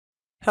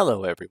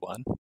Hello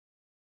everyone.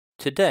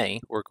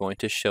 Today we're going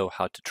to show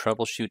how to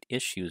troubleshoot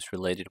issues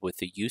related with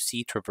the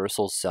UC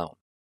Traversal zone.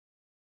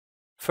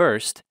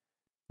 First,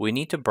 we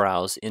need to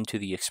browse into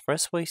the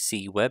Expressway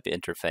C web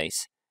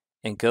interface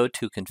and go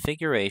to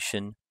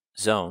Configuration,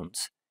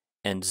 Zones,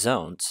 and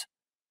Zones,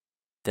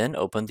 then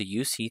open the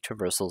UC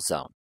Traversal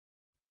zone.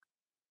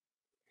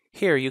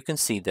 Here you can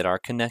see that our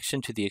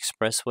connection to the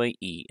Expressway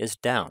E is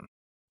down.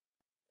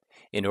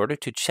 In order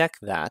to check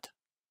that,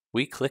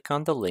 we click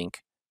on the link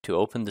to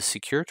open the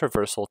Secure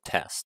Traversal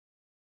test.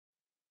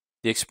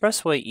 The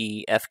Expressway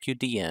E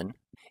FQDN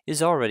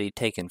is already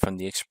taken from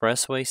the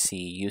Expressway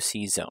C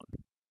UC zone.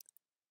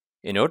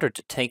 In order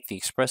to take the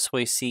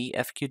Expressway C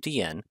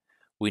FQDN,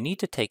 we need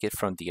to take it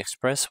from the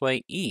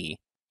Expressway E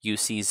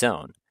UC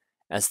zone,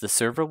 as the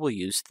server will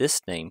use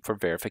this name for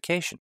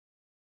verification.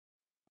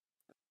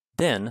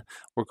 Then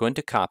we're going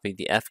to copy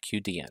the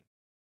FQDN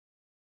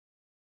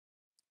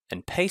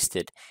and paste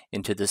it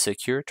into the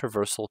Secure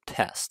Traversal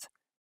test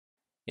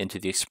into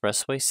the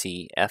Expressway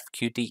C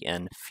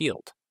FQDN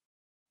field.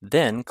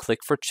 Then click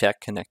for Check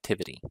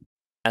Connectivity.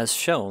 As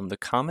shown, the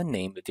common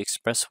name of the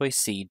Expressway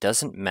C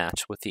doesn't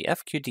match with the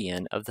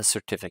FQDN of the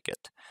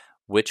certificate,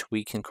 which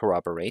we can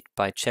corroborate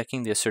by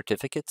checking the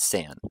certificate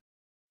SAN.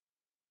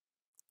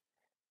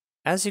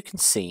 As you can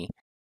see,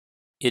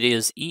 it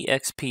is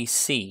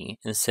EXPC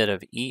instead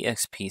of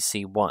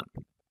EXPC1.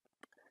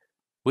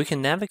 We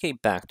can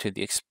navigate back to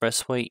the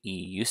Expressway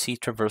E UC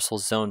Traversal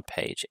Zone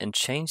page and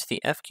change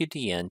the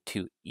FQDN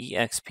to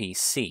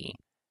EXPC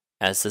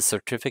as the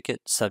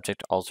certificate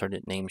subject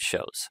alternate name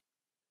shows.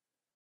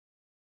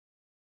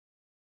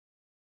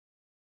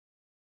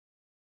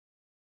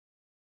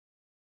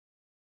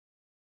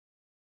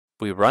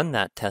 We run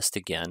that test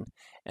again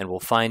and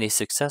will find a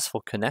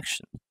successful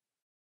connection.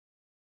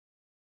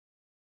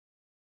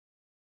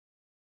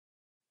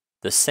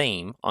 The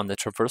same on the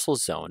traversal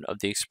zone of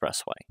the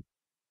expressway.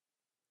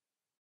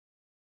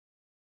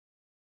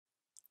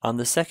 On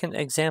the second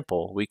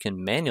example, we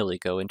can manually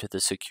go into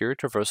the Secure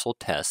Traversal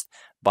test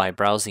by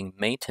browsing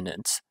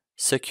Maintenance,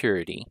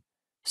 Security,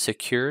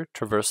 Secure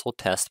Traversal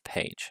Test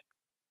page.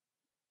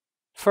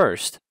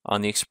 First,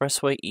 on the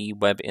Expressway E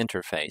web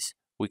interface,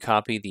 we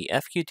copy the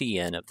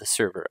FQDN of the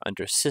server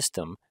under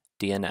System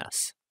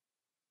DNS.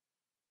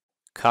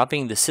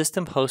 Copying the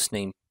system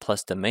hostname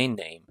plus domain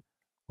name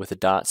with a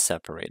dot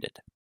separated.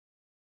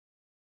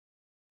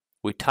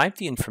 We type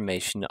the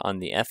information on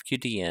the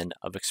FQDN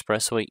of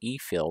Expressway E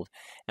field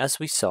as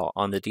we saw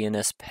on the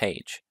DNS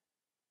page,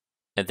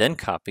 and then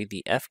copy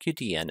the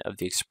FQDN of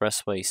the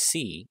Expressway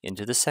C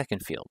into the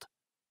second field.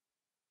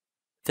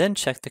 Then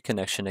check the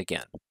connection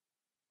again.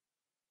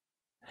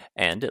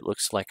 And it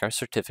looks like our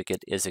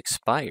certificate is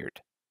expired.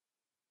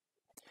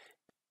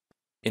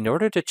 In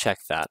order to check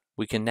that,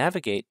 we can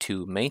navigate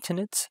to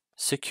Maintenance,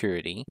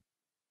 Security,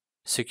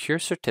 Secure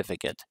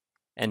Certificate,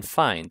 and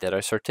find that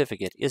our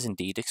certificate is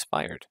indeed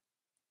expired.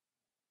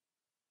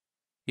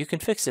 You can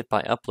fix it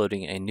by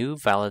uploading a new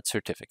valid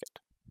certificate.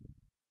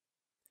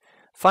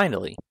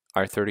 Finally,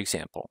 our third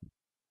example.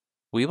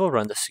 We will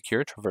run the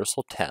Secure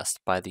Traversal test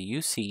by the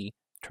UC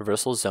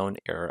Traversal Zone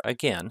error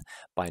again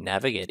by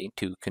navigating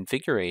to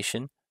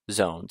Configuration,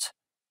 Zones,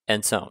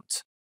 and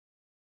Zones.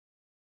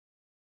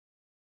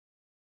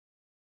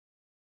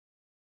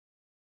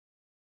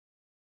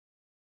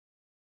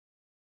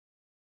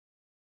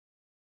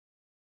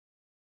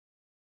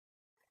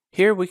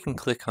 Here we can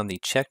click on the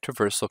Check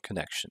Traversal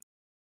connection.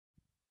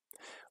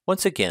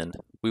 Once again,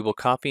 we will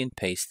copy and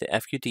paste the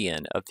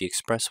FQDN of the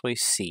Expressway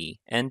C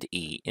and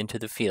E into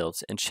the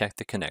fields and check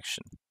the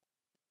connection.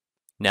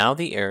 Now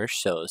the error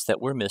shows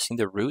that we're missing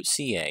the root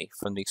CA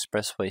from the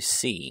Expressway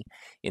C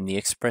in the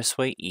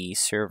Expressway E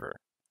server.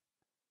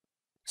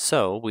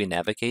 So we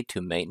navigate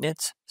to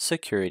Maintenance,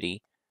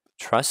 Security,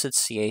 Trusted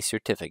CA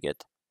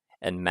Certificate,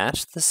 and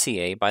match the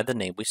CA by the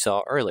name we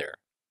saw earlier.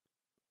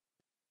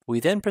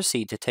 We then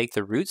proceed to take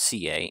the root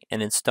CA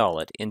and install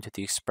it into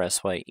the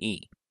Expressway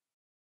E.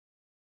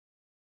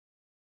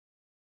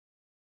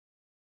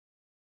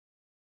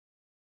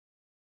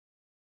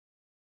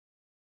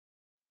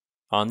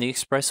 On the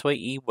Expressway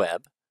E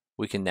web,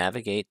 we can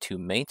navigate to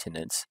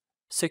Maintenance,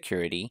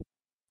 Security,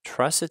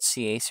 Trusted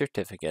CA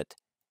Certificate,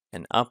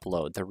 and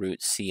upload the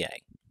root CA.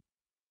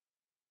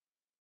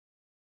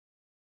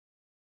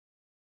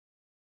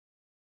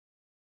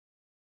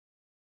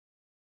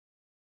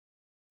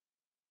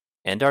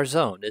 And our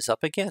zone is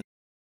up again.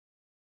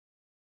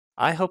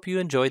 I hope you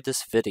enjoyed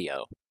this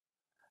video.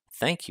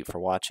 Thank you for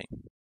watching.